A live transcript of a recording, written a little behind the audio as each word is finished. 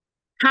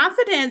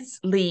Confidence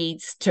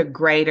leads to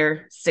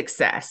greater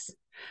success.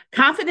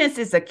 Confidence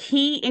is a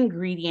key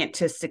ingredient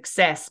to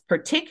success,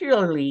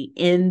 particularly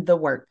in the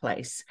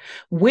workplace.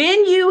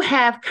 When you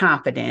have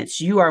confidence,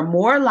 you are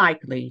more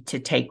likely to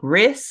take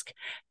risk,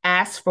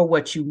 ask for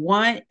what you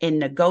want, and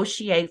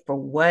negotiate for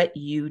what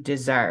you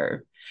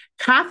deserve.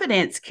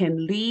 Confidence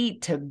can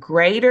lead to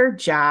greater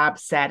job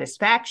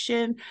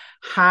satisfaction,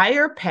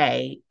 higher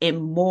pay,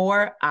 and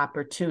more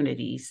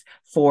opportunities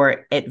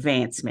for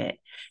advancement.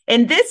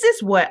 And this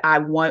is what I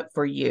want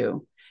for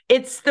you.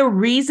 It's the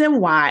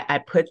reason why I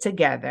put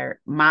together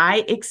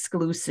my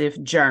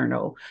exclusive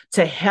journal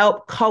to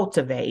help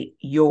cultivate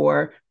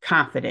your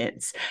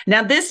confidence.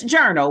 Now, this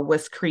journal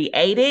was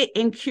created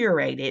and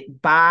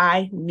curated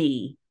by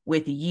me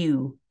with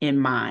you in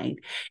mind.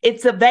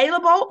 It's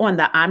available on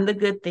the I'm the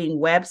Good Thing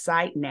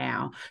website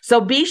now. So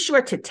be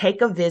sure to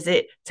take a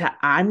visit to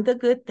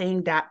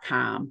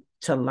imthegoodthing.com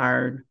to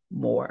learn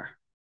more.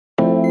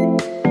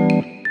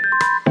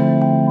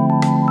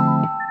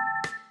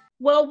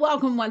 Well,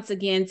 welcome once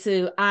again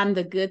to I'm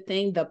the Good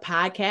Thing, the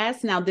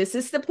podcast. Now, this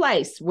is the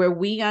place where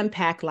we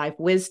unpack life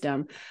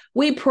wisdom.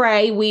 We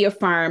pray, we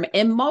affirm,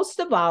 and most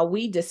of all,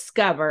 we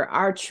discover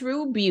our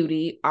true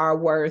beauty, our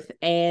worth,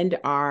 and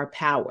our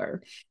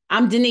power.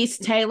 I'm Denise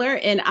Taylor,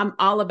 and I'm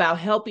all about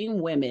helping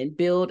women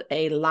build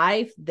a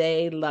life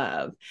they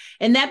love.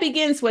 And that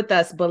begins with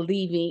us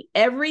believing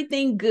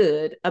everything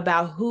good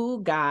about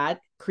who God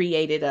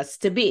created us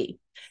to be.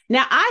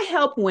 Now, I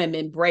help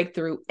women break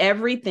through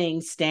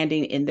everything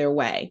standing in their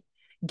way,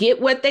 get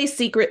what they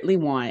secretly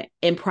want,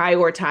 and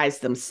prioritize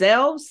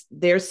themselves,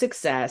 their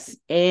success,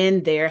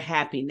 and their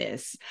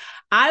happiness.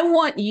 I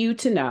want you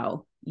to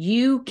know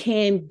you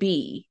can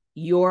be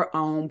your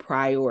own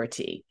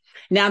priority.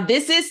 Now,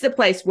 this is the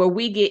place where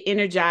we get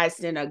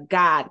energized in a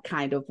God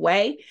kind of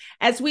way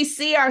as we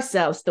see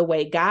ourselves the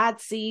way God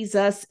sees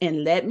us.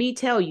 And let me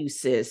tell you,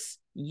 sis,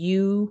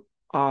 you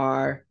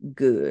are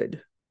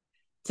good.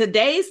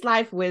 Today's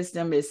life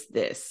wisdom is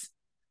this: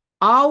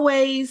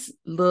 always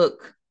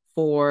look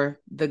for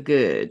the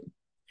good.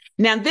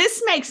 Now,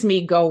 this makes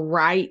me go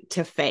right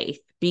to faith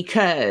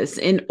because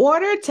in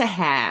order to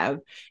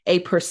have a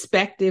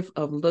perspective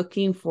of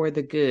looking for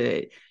the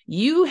good,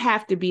 you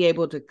have to be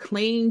able to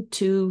cling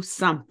to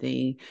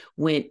something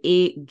when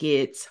it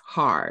gets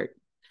hard.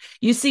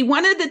 You see,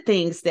 one of the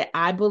things that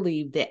I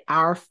believe that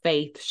our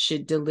faith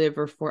should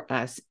deliver for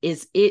us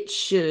is it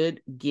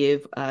should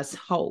give us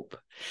hope.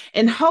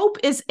 And hope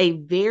is a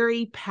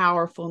very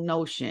powerful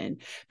notion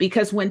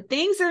because when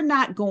things are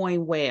not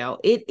going well,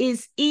 it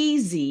is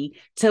easy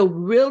to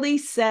really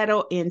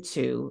settle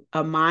into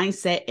a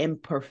mindset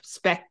and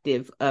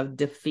perspective of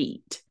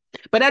defeat.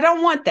 But I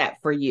don't want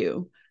that for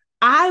you.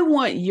 I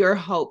want your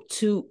hope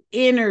to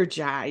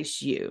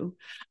energize you.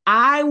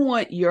 I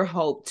want your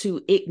hope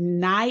to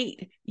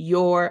ignite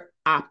your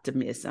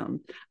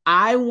optimism.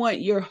 I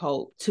want your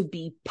hope to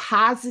be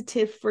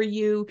positive for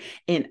you,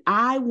 and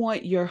I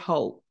want your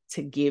hope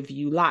to give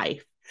you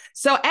life.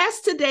 So, as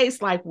today's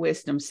life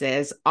wisdom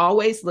says,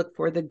 always look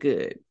for the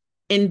good.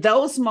 In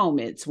those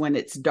moments when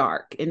it's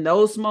dark, in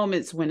those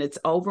moments when it's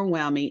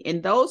overwhelming,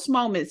 in those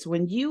moments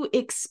when you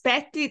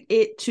expected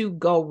it to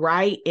go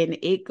right and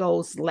it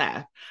goes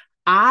left,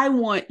 I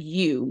want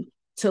you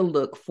to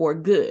look for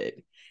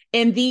good.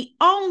 And the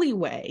only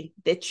way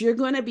that you're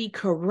going to be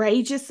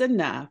courageous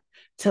enough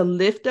to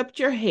lift up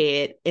your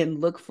head and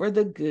look for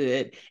the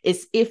good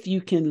is if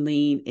you can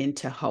lean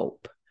into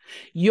hope.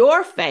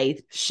 Your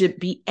faith should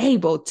be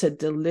able to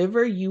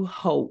deliver you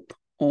hope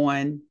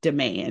on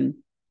demand.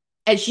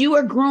 As you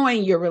are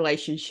growing your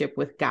relationship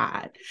with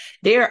God,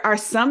 there are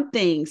some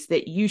things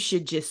that you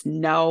should just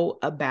know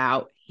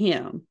about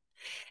Him.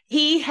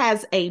 He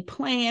has a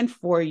plan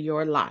for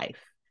your life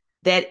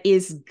that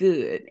is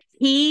good.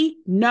 He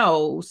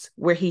knows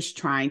where He's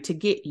trying to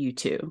get you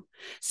to.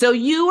 So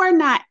you are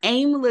not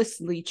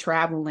aimlessly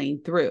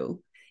traveling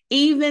through.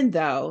 Even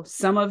though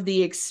some of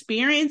the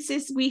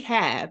experiences we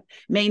have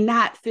may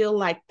not feel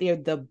like they're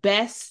the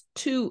best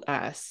to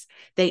us,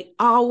 they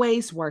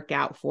always work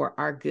out for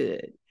our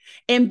good.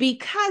 And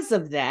because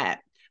of that,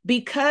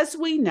 because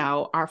we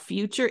know our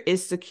future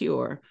is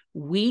secure,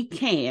 we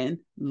can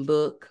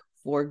look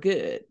for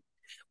good.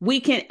 We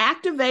can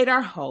activate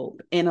our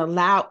hope and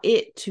allow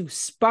it to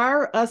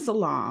spur us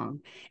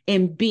along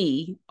and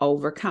be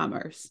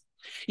overcomers.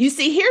 You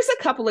see, here's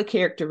a couple of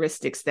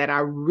characteristics that I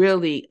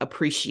really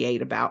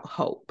appreciate about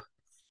hope.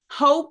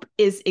 Hope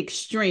is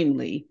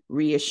extremely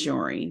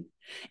reassuring.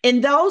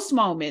 In those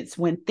moments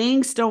when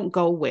things don't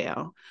go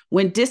well,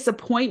 when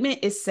disappointment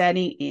is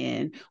setting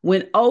in,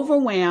 when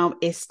overwhelm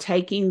is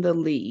taking the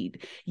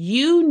lead,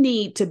 you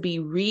need to be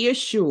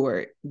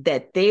reassured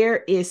that there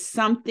is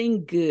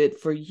something good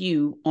for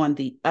you on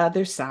the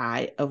other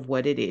side of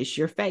what it is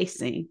you're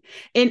facing.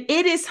 And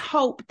it is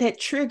hope that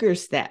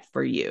triggers that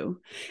for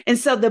you. And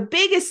so the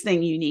biggest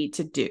thing you need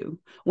to do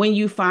when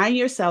you find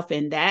yourself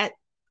in that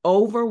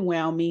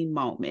overwhelming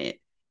moment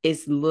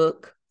is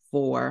look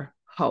for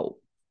hope.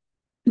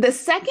 The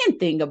second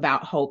thing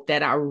about hope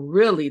that I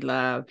really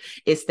love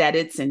is that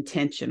it's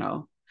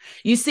intentional.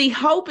 You see,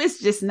 hope is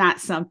just not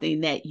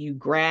something that you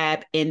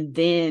grab and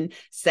then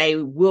say,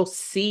 we'll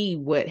see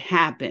what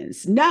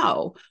happens.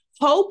 No,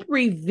 hope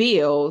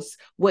reveals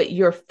what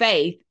your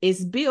faith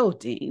is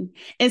building.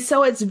 And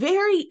so it's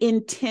very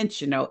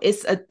intentional.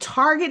 It's a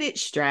targeted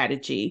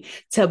strategy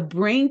to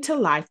bring to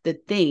life the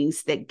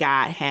things that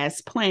God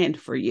has planned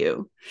for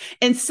you.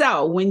 And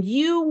so when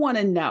you want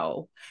to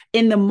know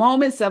in the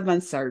moments of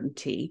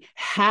uncertainty,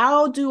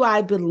 how do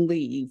I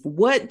believe?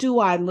 What do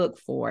I look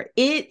for?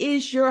 It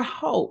is your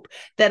hope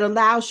that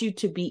allows you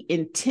to be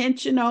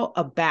intentional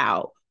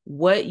about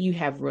what you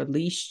have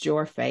released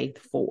your faith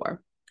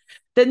for.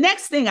 The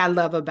next thing I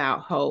love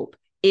about hope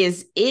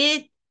is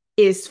it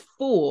is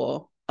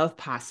full of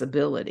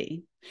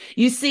possibility.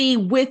 You see,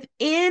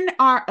 within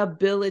our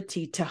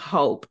ability to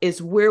hope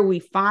is where we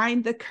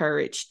find the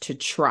courage to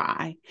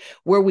try,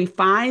 where we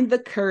find the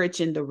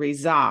courage and the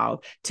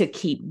resolve to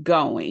keep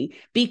going,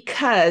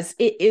 because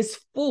it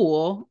is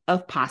full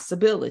of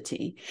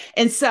possibility.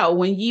 And so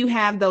when you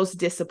have those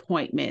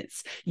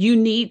disappointments, you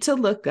need to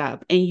look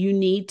up and you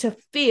need to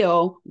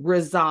feel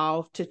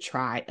resolved to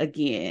try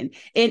again.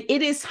 And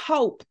it is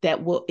hope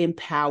that will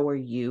empower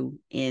you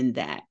in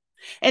that.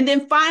 And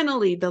then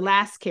finally, the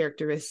last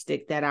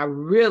characteristic that I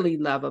really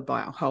love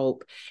about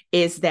hope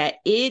is that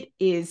it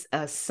is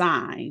a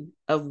sign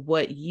of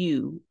what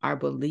you are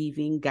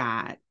believing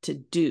God to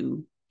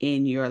do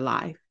in your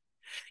life.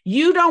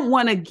 You don't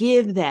want to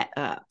give that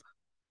up.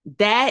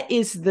 That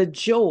is the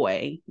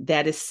joy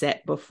that is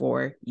set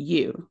before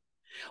you.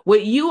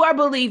 What you are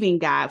believing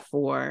God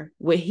for,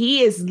 what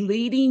He is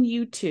leading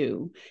you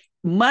to,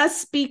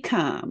 must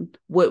become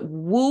what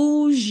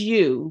woos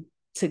you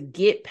to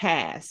get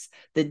past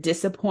the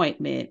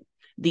disappointment,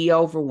 the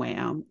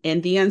overwhelm,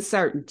 and the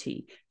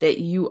uncertainty that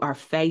you are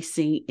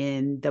facing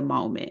in the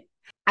moment.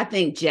 I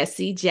think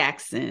Jesse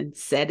Jackson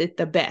said it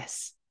the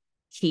best: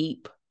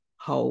 keep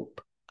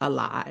hope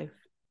alive.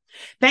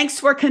 Thanks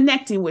for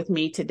connecting with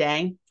me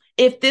today.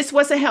 If this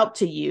was a help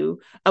to you,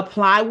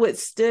 apply what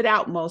stood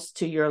out most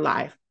to your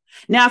life.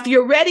 Now, if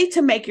you're ready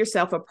to make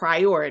yourself a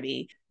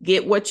priority,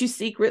 get what you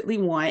secretly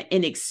want,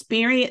 and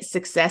experience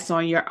success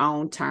on your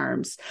own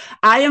terms,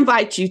 I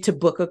invite you to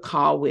book a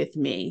call with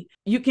me.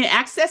 You can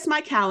access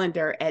my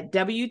calendar at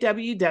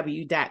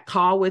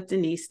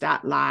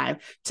www.callwithdenise.live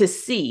to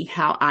see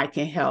how I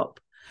can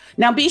help.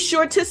 Now, be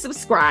sure to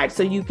subscribe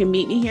so you can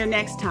meet me here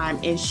next time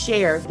and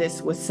share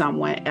this with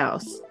someone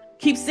else.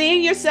 Keep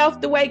seeing yourself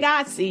the way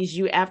God sees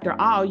you. After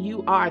all,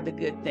 you are the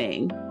good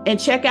thing. And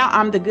check out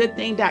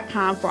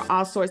I'mTheGoodThing.com for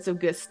all sorts of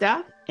good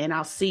stuff. And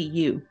I'll see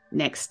you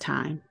next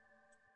time.